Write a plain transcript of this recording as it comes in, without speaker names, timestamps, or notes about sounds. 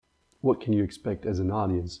what can you expect as an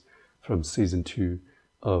audience from season 2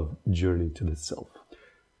 of Journey to the Self.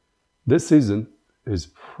 This season is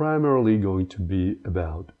primarily going to be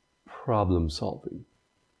about problem solving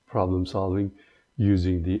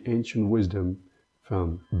using the ancient wisdom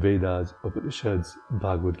from Vedas, Upanishads,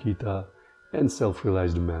 Bhagavad Gita, and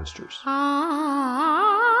self-realized masters.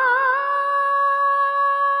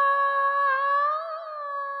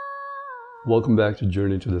 Welcome back to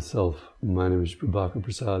Journey to the Self. My name is Prabhakar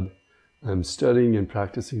Prasad. I'm studying and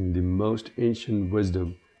practicing the most ancient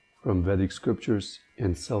wisdom from Vedic scriptures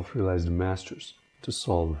and self-realized masters to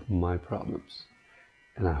solve my problems.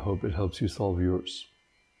 And I hope it helps you solve yours.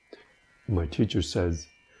 My teacher says,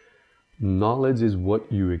 knowledge is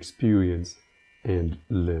what you experience and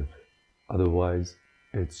live. Otherwise,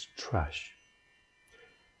 it's trash.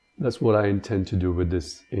 That's what I intend to do with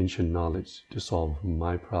this ancient knowledge, to solve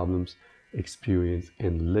my problems, experience,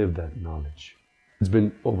 and live that knowledge. It's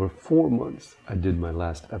been over 4 months I did my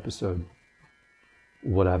last episode.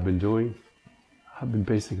 What I've been doing? I've been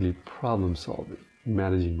basically problem solving,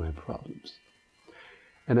 managing my problems.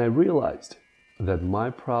 And I realized that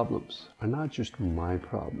my problems are not just my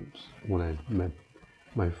problems. When I met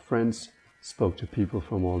my friends, spoke to people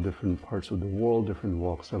from all different parts of the world, different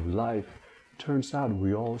walks of life, turns out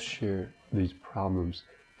we all share these problems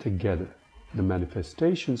together. The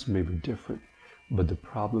manifestations may be different, but the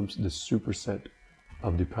problems, the superset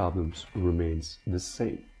of the problems remains the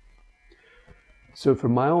same. So for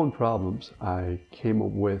my own problems, I came up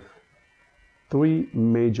with 3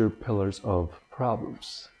 major pillars of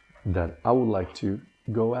problems that I would like to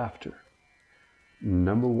go after.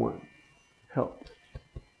 Number 1, health.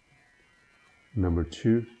 Number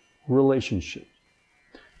 2, relationship.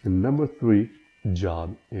 And number 3,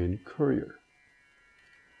 job and career.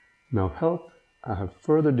 Now health, I have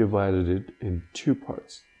further divided it in 2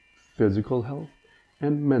 parts, physical health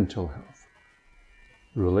and mental health.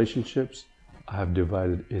 Relationships, I have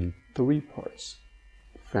divided in 3 parts,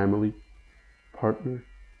 family, partner,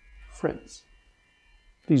 friends.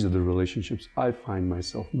 These are the relationships I find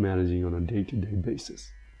myself managing on a day-to-day basis.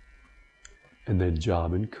 And then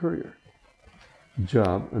job and career.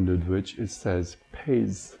 Job, under which it says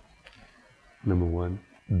pays. Number 1,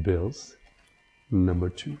 bills. Number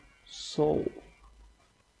 2, soul.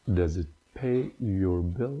 Does it pay your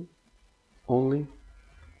bill only,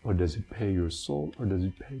 or does it pay your soul, or does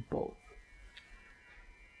it pay both?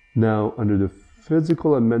 Now, under the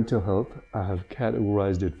physical and mental health, I have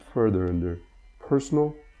categorized it further under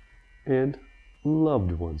personal and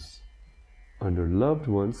loved ones. Under loved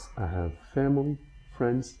ones, I have family,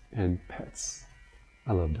 friends, and pets.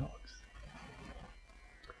 I love dogs.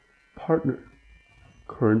 Partner,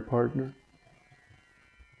 current partner,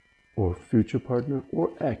 or future partner,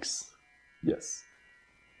 or ex. Yes.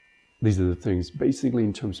 These are the things, basically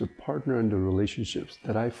in terms of partner and the relationships,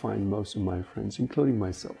 that I find most of my friends, including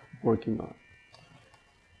myself, working on.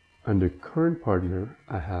 Under current partner,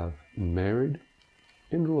 I have married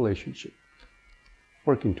and relationship,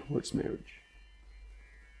 working towards marriage.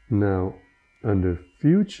 Now, under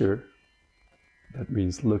future, that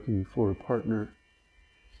means looking for a partner,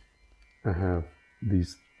 I have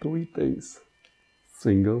these 3 things: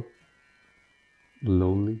 single,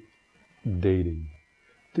 lonely, dating.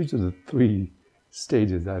 These are the 3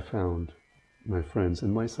 stages I found my friends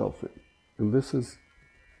and myself in. And this is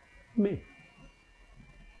me,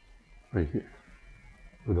 right here,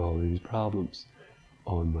 with all these problems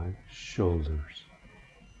on my shoulders,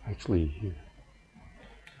 actually here.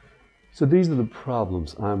 So these are the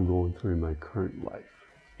problems I'm going through in my current life,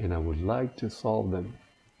 and I would like to solve them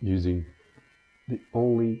using the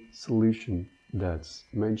only solution that's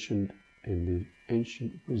mentioned in the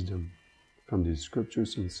ancient wisdom from the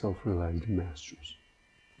scriptures and self-realized masters.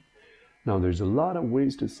 Now, there's a lot of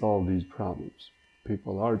ways to solve these problems.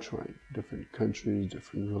 People are trying, different countries,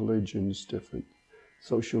 different religions, different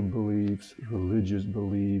social beliefs, religious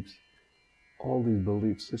beliefs, all these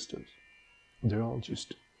belief systems. They're all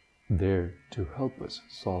just there to help us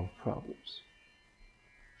solve problems.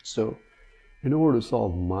 So, in order to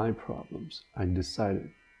solve my problems, I decided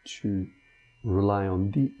to rely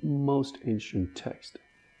on the most ancient text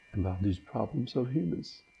about these problems of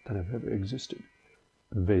humans that have ever existed,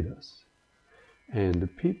 the Vedas. And the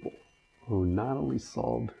people who not only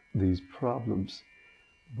solved these problems,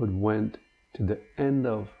 but went to the end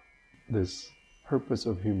of this purpose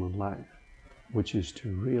of human life, which is to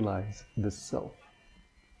realize the self.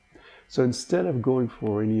 So instead of going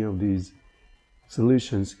for any of these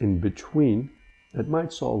solutions in between that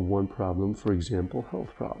might solve one problem, for example,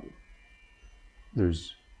 health problem,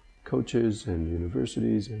 there's coaches and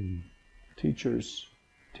universities and teachers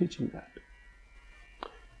teaching that.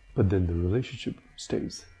 But then the relationship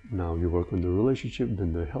stays. Now you work on the relationship,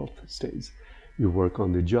 then the health stays. You work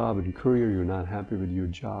on the job and career, you're not happy with your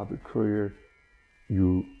job or career,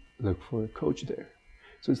 you look for a coach there.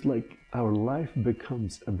 So it's like our life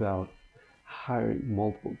becomes about hiring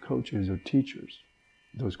multiple coaches or teachers.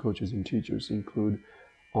 Those coaches and teachers include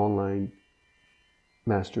online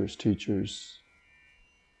masters, teachers,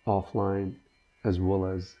 offline, as well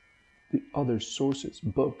as the other sources,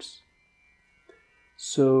 books.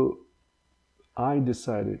 So I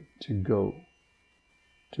decided to go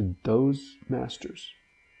to those masters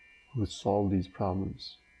who solve these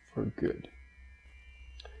problems for good.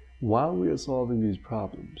 While we are solving these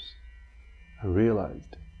problems, I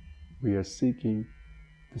realized we are seeking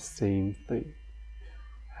the same thing: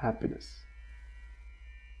 happiness,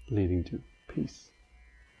 leading to peace.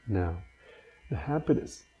 Now, the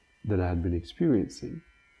happiness that I had been experiencing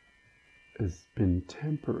has been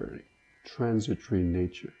temporary, transitory in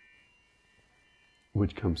nature,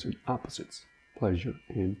 which comes in opposites, pleasure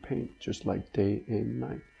and pain, just like day and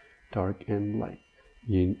night, dark and light,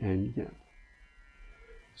 yin and yang.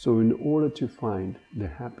 So in order to find the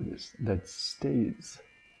happiness that stays,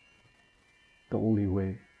 the only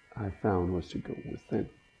way I found was to go within.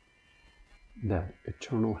 That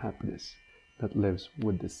eternal happiness that lives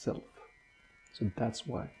with the self. So that's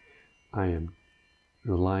why I am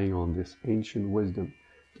relying on this ancient wisdom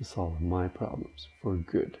to solve my problems for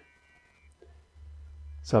good.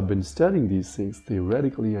 So I've been studying these things.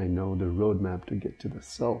 Theoretically, I know the roadmap to get to the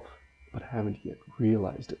self, but haven't yet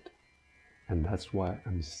realized it. And that's why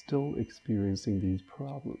I'm still experiencing these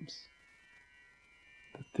problems.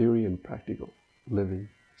 The theory and practical, living,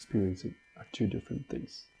 experiencing, are two different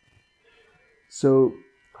things. So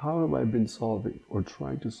how have I been solving or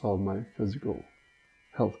trying to solve my physical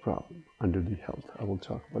health problem under the health? I will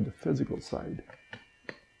talk about the physical side.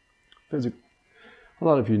 Physical. A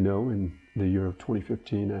lot of you know, in the year of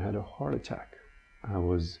 2015, I had a heart attack. I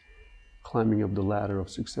was climbing up the ladder of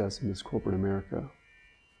success in this corporate America,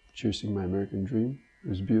 chasing my American dream. It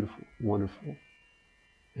was beautiful, wonderful.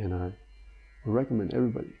 And I would recommend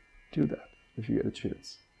everybody do that if you get a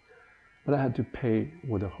chance. But I had to pay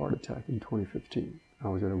with a heart attack in 2015. I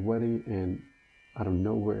was at a wedding and out of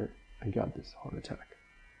nowhere, I got this heart attack.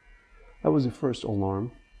 That was the first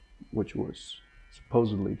alarm, which was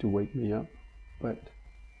supposedly to wake me up, but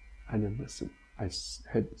I didn't listen. I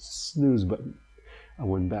hit snooze button. I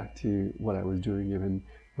went back to what I was doing, even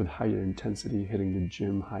with higher intensity, hitting the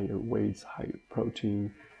gym, higher weights, higher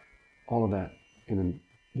protein, all of that in an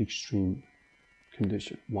extreme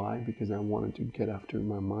condition. Why? Because I wanted to get after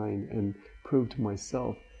my mind and prove to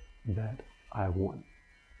myself that I won.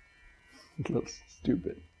 It looks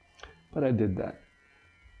stupid, but I did that.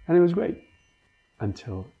 And it was great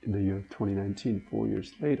until in the year of 2019, 4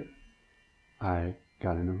 years later, I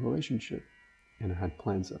got in a relationship and I had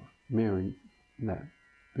plans of marrying that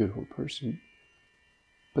beautiful person,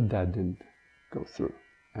 but that didn't go through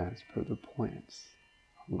as per the plans.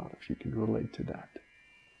 A lot of you can relate to that.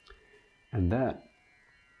 And that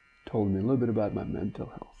told me a little bit about my mental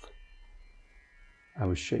health. I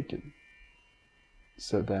was shaken.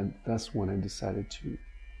 So that's when I decided to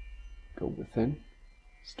go within,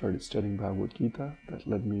 started studying Bhagavad Gita. That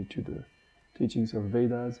led me to the teachings of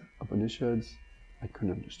Vedas, Upanishads. I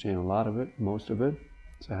couldn't understand a lot of it, most of it,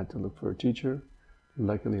 so I had to look for a teacher.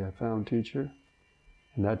 Luckily, I found a teacher,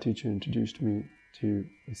 and that teacher introduced me to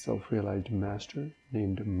a self-realized master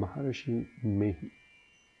named Maharishi Mehi,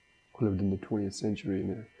 who lived in the 20th century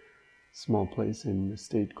in a small place in a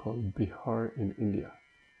state called Bihar in India.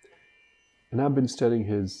 And I've been studying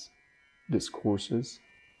his discourses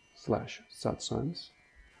 / satsangs,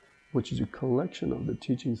 which is a collection of the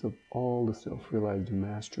teachings of all the self-realized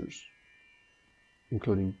masters,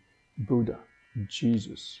 including Buddha,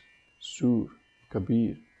 Jesus, Sur,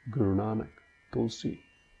 Kabir, Guru Nanak, Tulsi,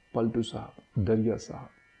 Paltu Sahib, Darya Sahib.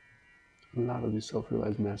 A lot of these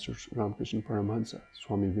self-realized masters, Ramakrishna Paramahansa,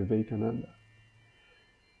 Swami Vivekananda,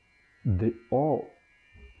 they all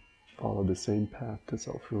follow the same path to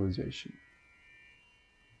self-realization.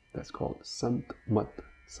 That's called Sant Mat.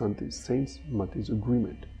 Sant is saints, Mat is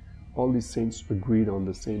agreement. All these saints agreed on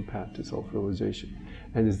the same path to self-realization.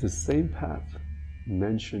 And it's the same path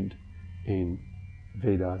mentioned in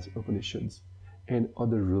Vedas, Upanishads, and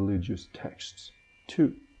other religious texts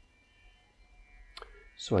too.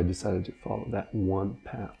 So I decided to follow that one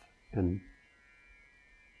path. And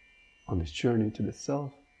on this journey to the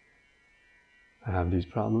self, I have these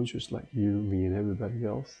problems just like you, me, and everybody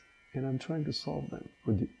else. And I'm trying to solve them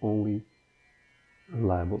with the only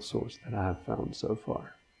reliable source that I have found so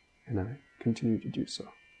far. And I continue to do so.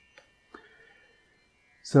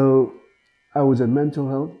 So I was at mental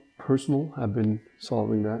health Personal, I've been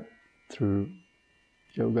solving that through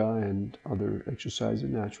yoga and other exercises,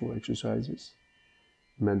 natural exercises.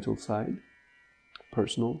 Mental side,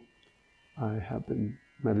 personal, I have been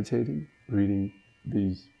meditating, reading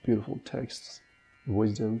these beautiful texts,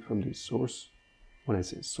 wisdom from the source. When I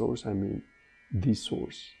say source, I mean the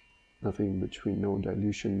source. Nothing in between, no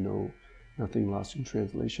dilution, nothing lost in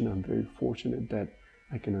translation. I'm very fortunate that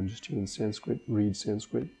I can understand Sanskrit, read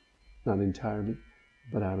Sanskrit, not entirely,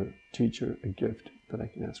 but I have a teacher, a gift that I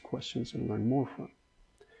can ask questions and learn more from.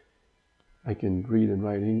 I can read and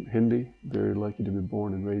write Hindi, very lucky to be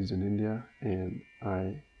born and raised in India, and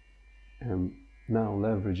I am now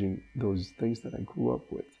leveraging those things that I grew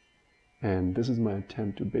up with. And this is my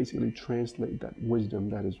attempt to basically translate that wisdom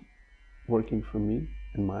that is working for me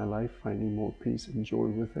in my life, finding more peace and joy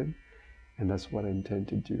within. And that's what I intend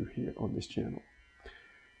to do here on this channel.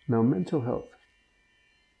 Now, mental health.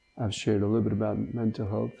 I've shared a little bit about mental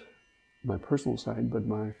health, my personal side, but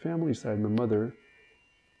my family side, my mother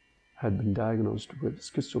had been diagnosed with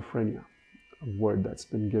schizophrenia, a word that's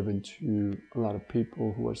been given to a lot of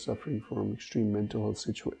people who are suffering from extreme mental health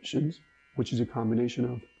situations, which is a combination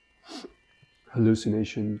of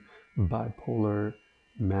hallucination, bipolar,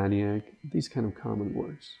 maniac, these kind of common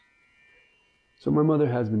words. So my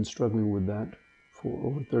mother has been struggling with that for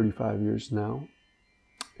over 35 years now,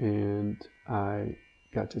 and I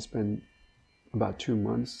got to spend about 2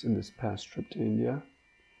 months in this past trip to India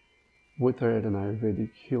with her at an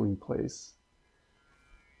Ayurvedic healing place.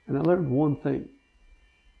 And I learned one thing,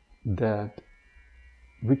 that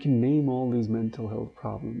we can name all these mental health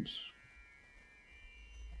problems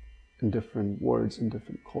in different words in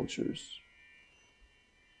different cultures.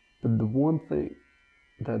 But the one thing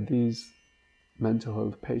that these mental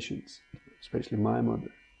health patients, especially my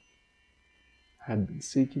mother, had been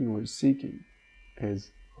seeking or is seeking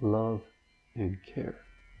is love and care.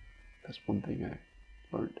 That's one thing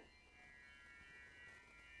I learned.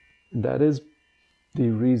 That is the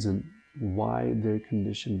reason why their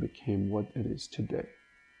condition became what it is today.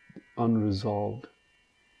 Unresolved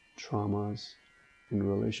traumas in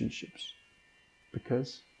relationships,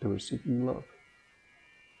 because they were seeking love.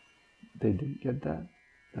 They didn't get that.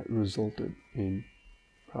 That resulted in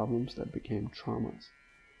problems that became traumas,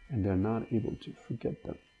 and they're not able to forget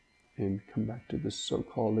them and come back to this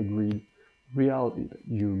so-called agreed reality that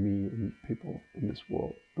you, me, and people in this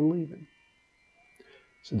world believe in.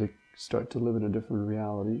 So they start to live in a different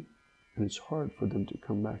reality, and it's hard for them to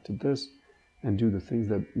come back to this and do the things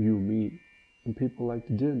that you, me, and people like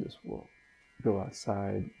to do in this world. Go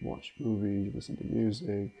outside, watch movies, listen to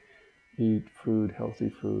music, eat food, healthy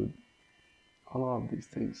food, a lot of these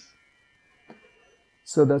things.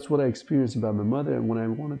 So that's what I experienced about my mother, and when I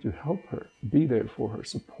wanted to help her, be there for her,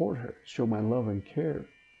 support her, show my love and care,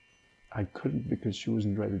 I couldn't because she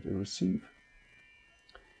wasn't ready to receive.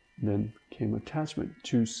 Then came attachment.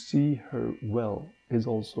 To see her well is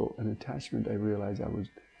also an attachment I realized I was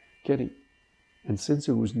getting. And since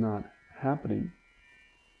it was not happening,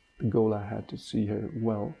 the goal I had to see her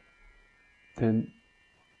well, then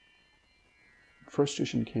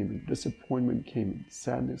frustration came in, disappointment came in,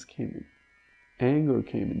 sadness came in, anger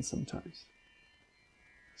came in sometimes.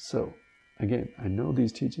 So, again, I know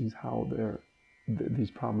these teachings, how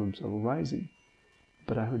these problems are arising,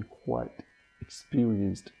 but I haven't quite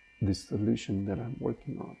experienced the solution that I'm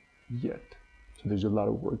working on yet. So there's a lot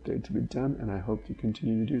of work there to be done, and I hope to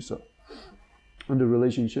continue to do so. Under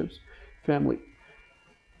relationships, family.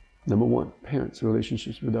 Number one, parents,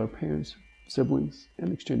 relationships with our parents, siblings,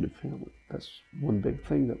 and extended family. That's one big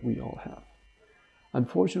thing that we all have.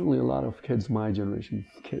 Unfortunately, a lot of kids my generation,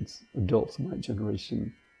 adults my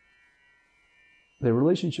generation, their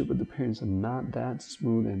relationship with the parents are not that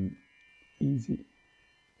smooth and easy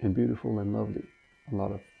and beautiful and lovely. A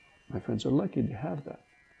lot of my friends are lucky to have that.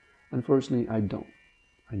 Unfortunately, I don't.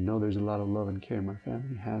 I know there's a lot of love and care my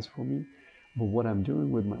family has for me, but what I'm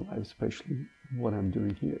doing with my life, especially what I'm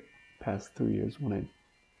doing here, past 3 years when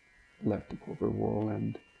I left the corporate world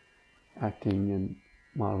and acting and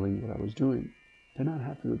modeling what I was doing, they're not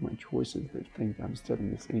happy with my choices. They think I'm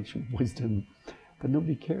studying this ancient wisdom that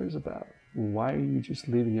nobody cares about. Why are you just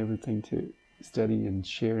leaving everything to study and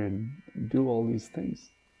share and do all these things?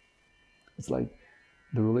 It's like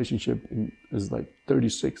the relationship is like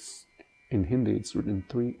 36. In Hindi, it's written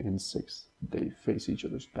 3 and 6. They face each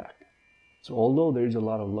other's back. So although there's a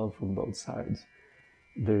lot of love from both sides,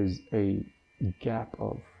 there's a gap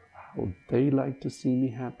of how they like to see me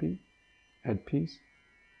happy, at peace,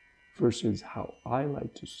 versus how I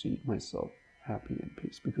like to see myself happy and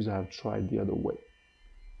peace, because I have tried the other way.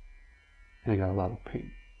 And I got a lot of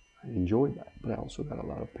pain. I enjoyed that, but I also got a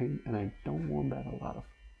lot of pain, and I don't want that a lot of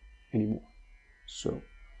anymore. So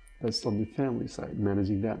that's on the family side,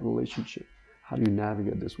 managing that relationship. How do you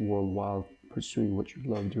navigate this world while pursuing what you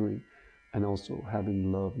love doing and also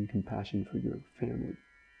having love and compassion for your family?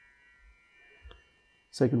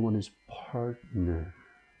 Second one is partner.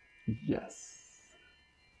 Yes.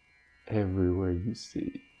 Everywhere you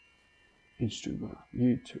see Instagram,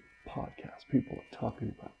 YouTube, podcasts, people are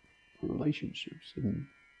talking about relationships and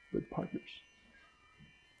with partners.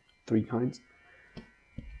 3 kinds: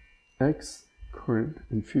 ex, current,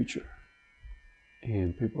 and future.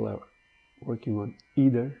 And people are working on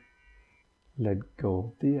either let go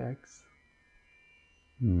of the ex,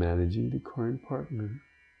 managing the current partner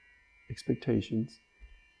expectations,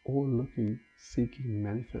 or seeking,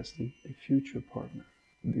 manifesting a future partner.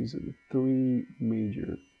 These are the 3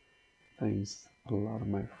 major things a lot of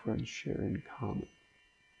my friends share in common.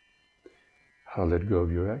 How to let go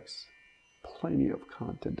of your ex, plenty of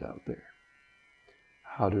content out there.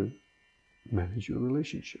 How to manage your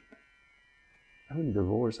relationship. Having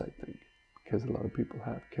divorce, I think, because a lot of people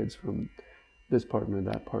have kids from this partner,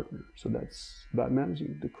 that partner. So that's about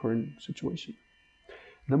managing the current situation.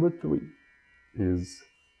 Number 3 is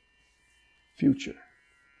future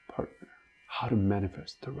partner. How to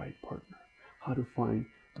manifest the right partner. How to find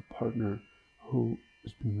the partner who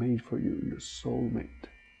is made for you, your soulmate.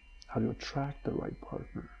 How to attract the right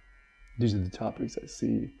partner. These are the topics I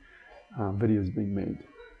see videos being made.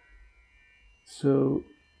 So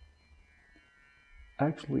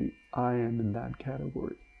actually, I am in that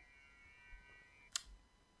category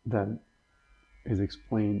that is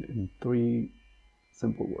explained in 3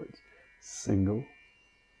 simple words: single,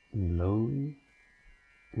 lonely,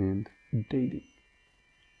 and dating.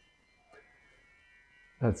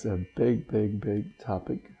 That's a big, big, big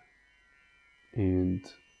topic. And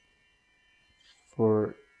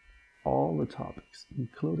for all the topics,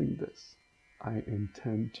 including this, I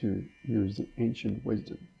intend to use the ancient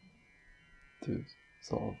wisdom to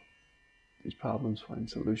solve these problems, find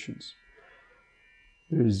solutions.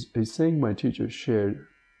 There's a saying my teacher shared,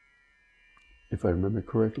 if I remember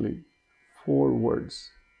correctly, 4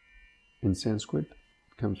 words in Sanskrit.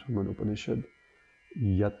 It comes from an Upanishad: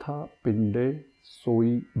 Yatha Pinde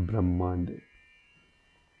Soi Brahmande.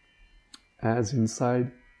 As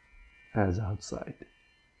inside, as outside.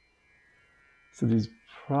 So these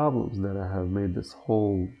problems that I have made this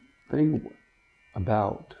whole thing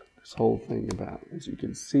about, as you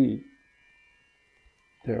can see,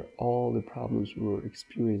 they're all the problems we're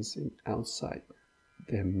experiencing outside.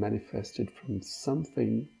 They're manifested from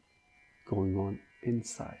something going on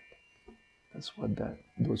inside. That's what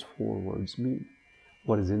those 4 words mean.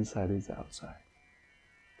 What is inside is outside.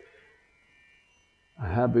 I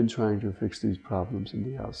have been trying to fix these problems in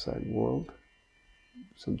the outside world.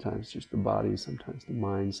 Sometimes just the body, sometimes the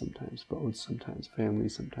mind, sometimes both, sometimes family,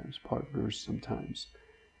 sometimes partners, sometimes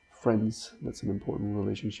friends. That's an important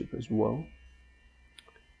relationship as well.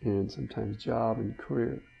 And sometimes job and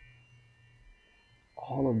career.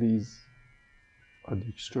 All of these are the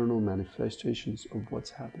external manifestations of what's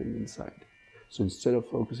happening inside. So instead of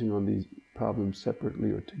focusing on these problems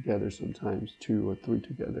separately or together, sometimes 2 or 3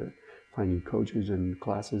 together, finding coaches and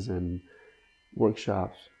classes and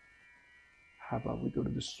workshops, how about we go to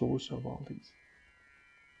the source of all these?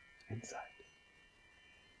 Inside.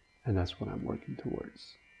 And that's what I'm working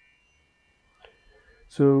towards.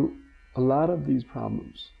 So a lot of these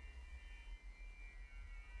problems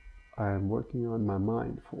I am working on my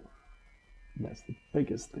mind for. That's the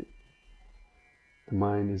biggest thing. The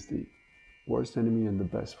mind is the worst enemy and the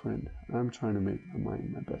best friend. I'm trying to make my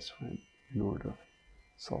mind my best friend in order to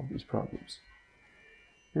solve these problems.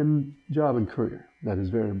 And job and career, that is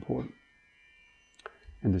very important.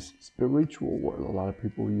 In this spiritual world, a lot of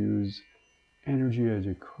people use energy as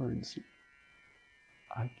a currency.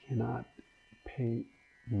 I cannot pay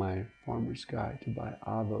my farmer's guy to buy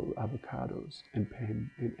avocados and pay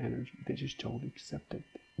him in energy. They just don't accept it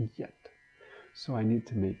yet. So I need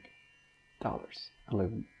to make dollars. I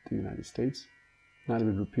live in the United States, not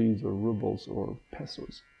even rupees or rubles or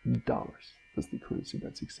pesos, dollars. That's the currency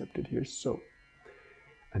that's accepted here. So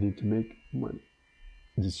I need to make money.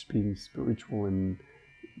 Just being spiritual and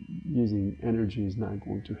using energy is not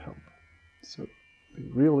going to help. So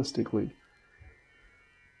realistically,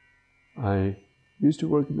 I used to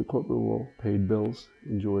work in the corporate world, paid bills,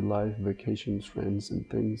 enjoyed life, vacations, friends, and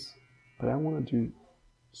things. But I want to do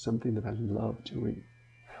something that I love doing,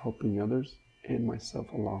 helping others and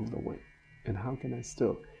myself along the way. And how can I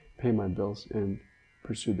still pay my bills and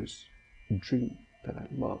pursue this dream that I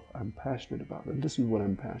love, I'm passionate about? And this is what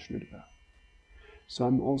I'm passionate about. So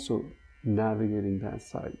I'm also navigating that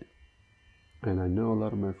side. And I know a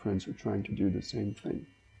lot of my friends are trying to do the same thing.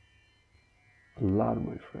 a lot of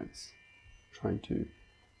my friends trying to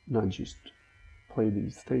not just play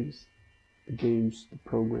these things, the games, the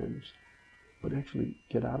programs, but actually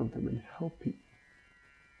get out of them and help people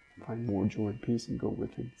find more joy and peace and go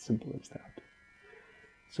within. Simple as that.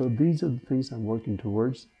 So these are the things I'm working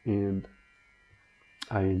towards, and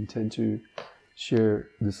I intend to share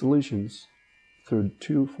the solutions through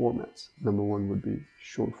two formats. Number one would be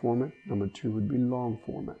short format. Number two would be long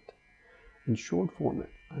format. In short format,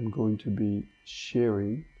 I'm going to be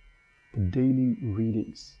sharing the daily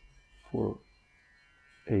readings for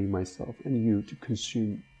myself and you to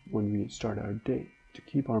consume when we start our day, to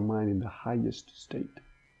keep our mind in the highest state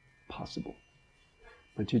possible.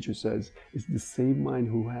 My teacher says it's the same mind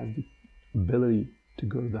who has the ability to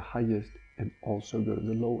go to the highest and also go to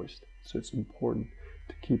the lowest. So it's important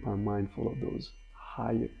to keep our mind full of those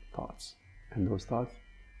higher thoughts. And those thoughts,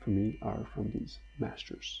 for me, are from these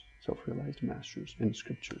masters, self-realized masters in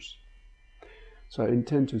scriptures. So I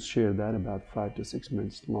intend to share that about 5 to 6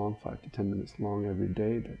 minutes long, 5 to 10 minutes long every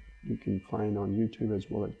day, that you can find on YouTube as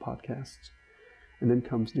well as podcasts. And then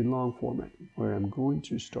comes the long format, where I'm going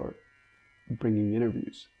to start bringing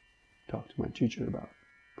interviews, talk to my teacher about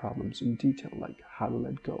problems in detail, like how to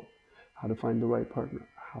let go, how to find the right partner,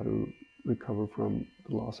 how to recover from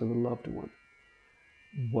the loss of a loved one.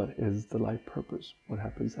 What is the life purpose? What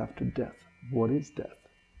happens after death? What is death?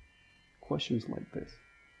 Questions like this.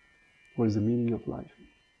 What is the meaning of life?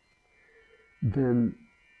 Then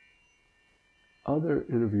other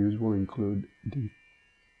interviews will include the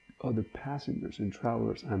other passengers and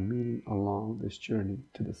travelers I'm meeting along this journey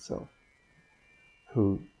to the self,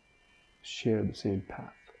 who share the same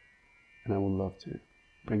path. And I would love to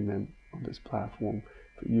bring them on this platform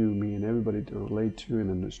for you, me, and everybody to relate to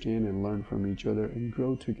and understand and learn from each other and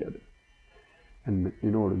grow together. And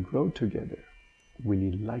in order to grow together, we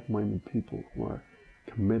need like-minded people who are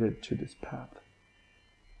committed to this path,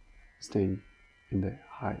 staying in the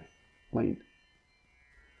high lane.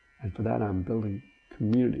 And for that, I'm building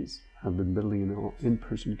communities. I've been building an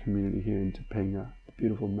in-person community here in Topanga, the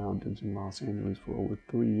beautiful mountains in Los Angeles, for over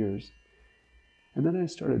 3 years. And then I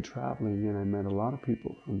started traveling, and I met a lot of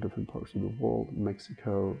people from different parts of the world: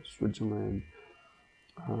 Mexico, Switzerland,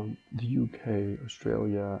 the UK,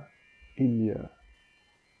 Australia, India.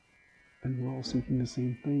 And we're all seeking the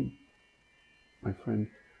same thing. My friend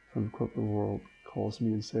from the corporate world calls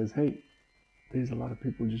me and says, hey, there's a lot of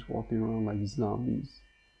people just walking around like zombies,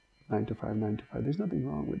 9 to 5, 9 to 5. There's nothing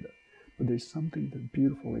wrong with that. But there's something that's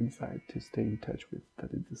beautiful inside to stay in touch with,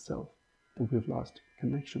 that is the self, that we've lost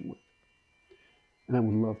connection with. And I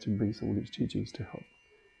would love to bring some of these teachings to help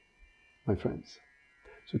my friends.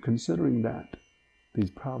 So considering that, these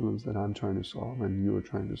problems that I'm trying to solve and you are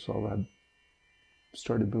trying to solve, I've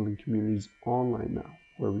started building communities online now,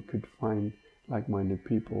 where we could find like-minded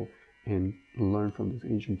people and learn from these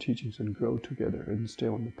ancient teachings and grow together and stay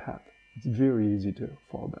on the path. It's very easy to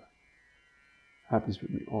fall back. Happens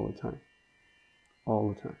with me all the time.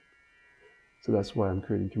 All the time. So that's why I'm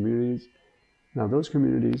creating communities. Now those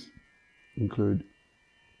communities include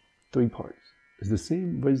 3 parts. It's the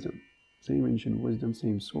same wisdom, same ancient wisdom,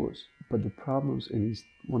 same source, but the problems in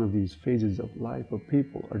one of these phases of life of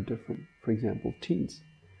people are different. For example, teens.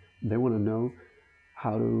 They want to know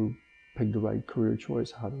how to pick the right career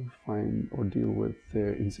choice, how to find or deal with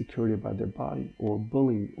their insecurity about their body, or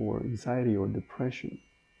bullying, or anxiety, or depression,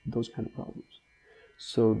 those kind of problems.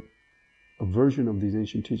 So a version of these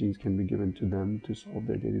ancient teachings can be given to them to solve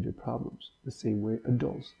their day-to-day problems. The same way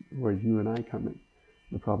adults, where you and I come in,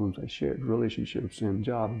 the problems I shared, relationships and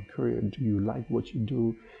job and career. Do you like what you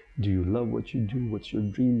do? Do you love what you do? What's your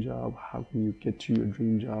dream job? How can you get to your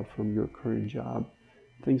dream job from your current job?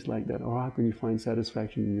 Things like that. Or how can you find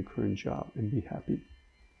satisfaction in your current job and be happy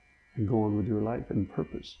and go on with your life and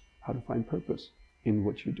purpose? How to find purpose in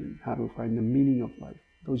what you're doing? How to find the meaning of life?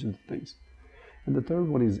 Those are the things. And the third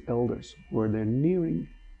one is elders, where they're nearing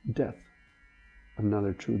death.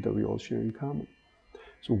 Another truth that we all share in common.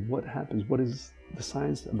 So what happens? What is the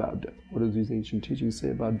science about death? What do these ancient teachings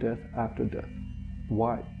say about death after death?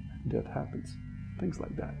 Why death happens? Things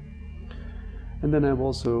like that. And then I've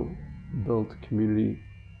also built a community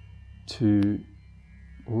to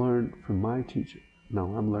learn from my teacher. Now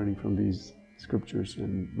I'm learning from these scriptures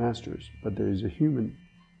and masters, but there is a human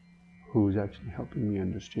who is actually helping me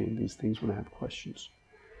understand these things when I have questions.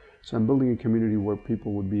 So I'm building a community where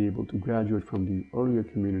people would be able to graduate from the earlier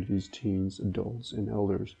communities, teens, adults, and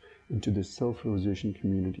elders, into this self-realization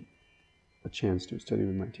community, a chance to study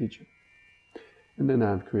with my teacher. And then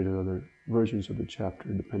I've created other versions of the chapter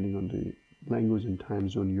depending on the language and time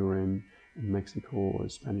zone you're in. In Mexico or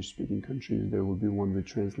Spanish-speaking countries, there will be one with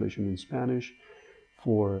translation in Spanish.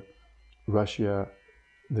 For Russia,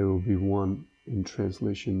 there will be one in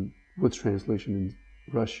translation, with translation in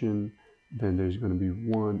Russian. Then there's going to be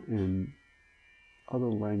one in other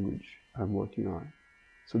language I'm working on.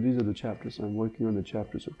 So these are the chapters I'm working on, the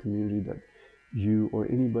chapters of community that you or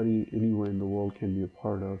anybody anywhere in the world can be a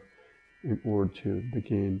part of in order to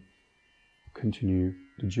continue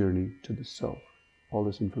the journey to the self. All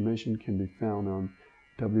this information can be found on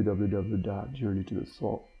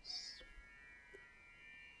www.journeytotheself.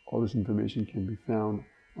 All this information can be found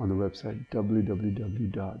on the website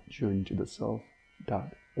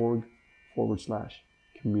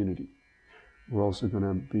www.journeytotheself.org/community. We're also going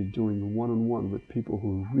to be doing one-on-one with people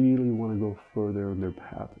who really want to go further on their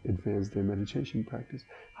path, advance their meditation practice.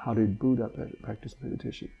 How did Buddha practice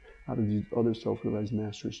meditation? How did these other self-realized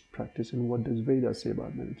masters practice? And what does Veda say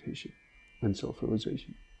about meditation and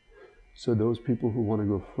self-realization? So those people who want to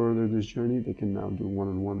go further this journey, they can now do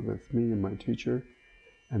one-on-one with me and my teacher.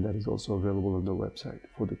 And that is also available on the website.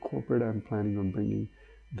 For the corporate, I'm planning on bringing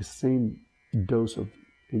the same dose of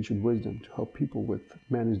ancient wisdom to help people with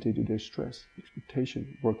manage day-to-day stress,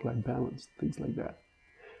 expectation, work-life balance, things like that.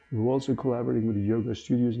 We're also collaborating with the yoga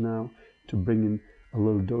studios now to bring in a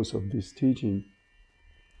little dose of this teaching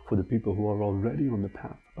for the people who are already on the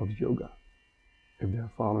path of yoga. If they're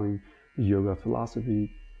following the yoga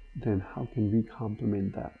philosophy, then how can we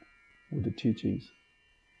complement that with the teachings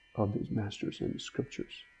of these masters and the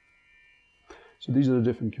scriptures? So these are the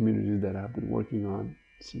different communities that I've been working on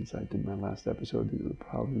since I did my last episode. These are the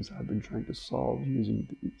problems I've been trying to solve using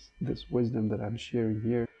this wisdom that I'm sharing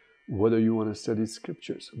here. Whether you want to study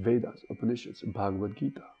scriptures, Vedas, Upanishads, Bhagavad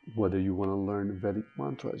Gita, whether you want to learn Vedic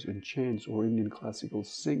mantras and chants or Indian classical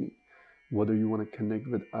singing, whether you want to connect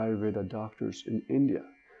with Ayurveda doctors in India,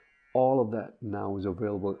 all of that now is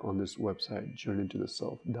available on this website,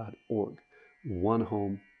 journeytotheself.org. One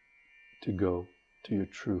home to go to your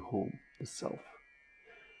true home, the self.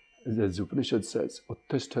 As the Upanishad says,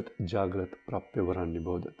 Uttishtat Jagrat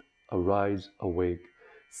Prapyavarannibodhat. Arise, awake,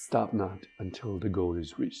 stop not until the goal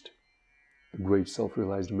is reached. The great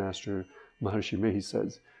self-realized master Maharishi Mehi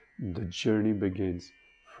says, the journey begins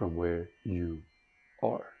from where you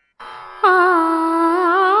are.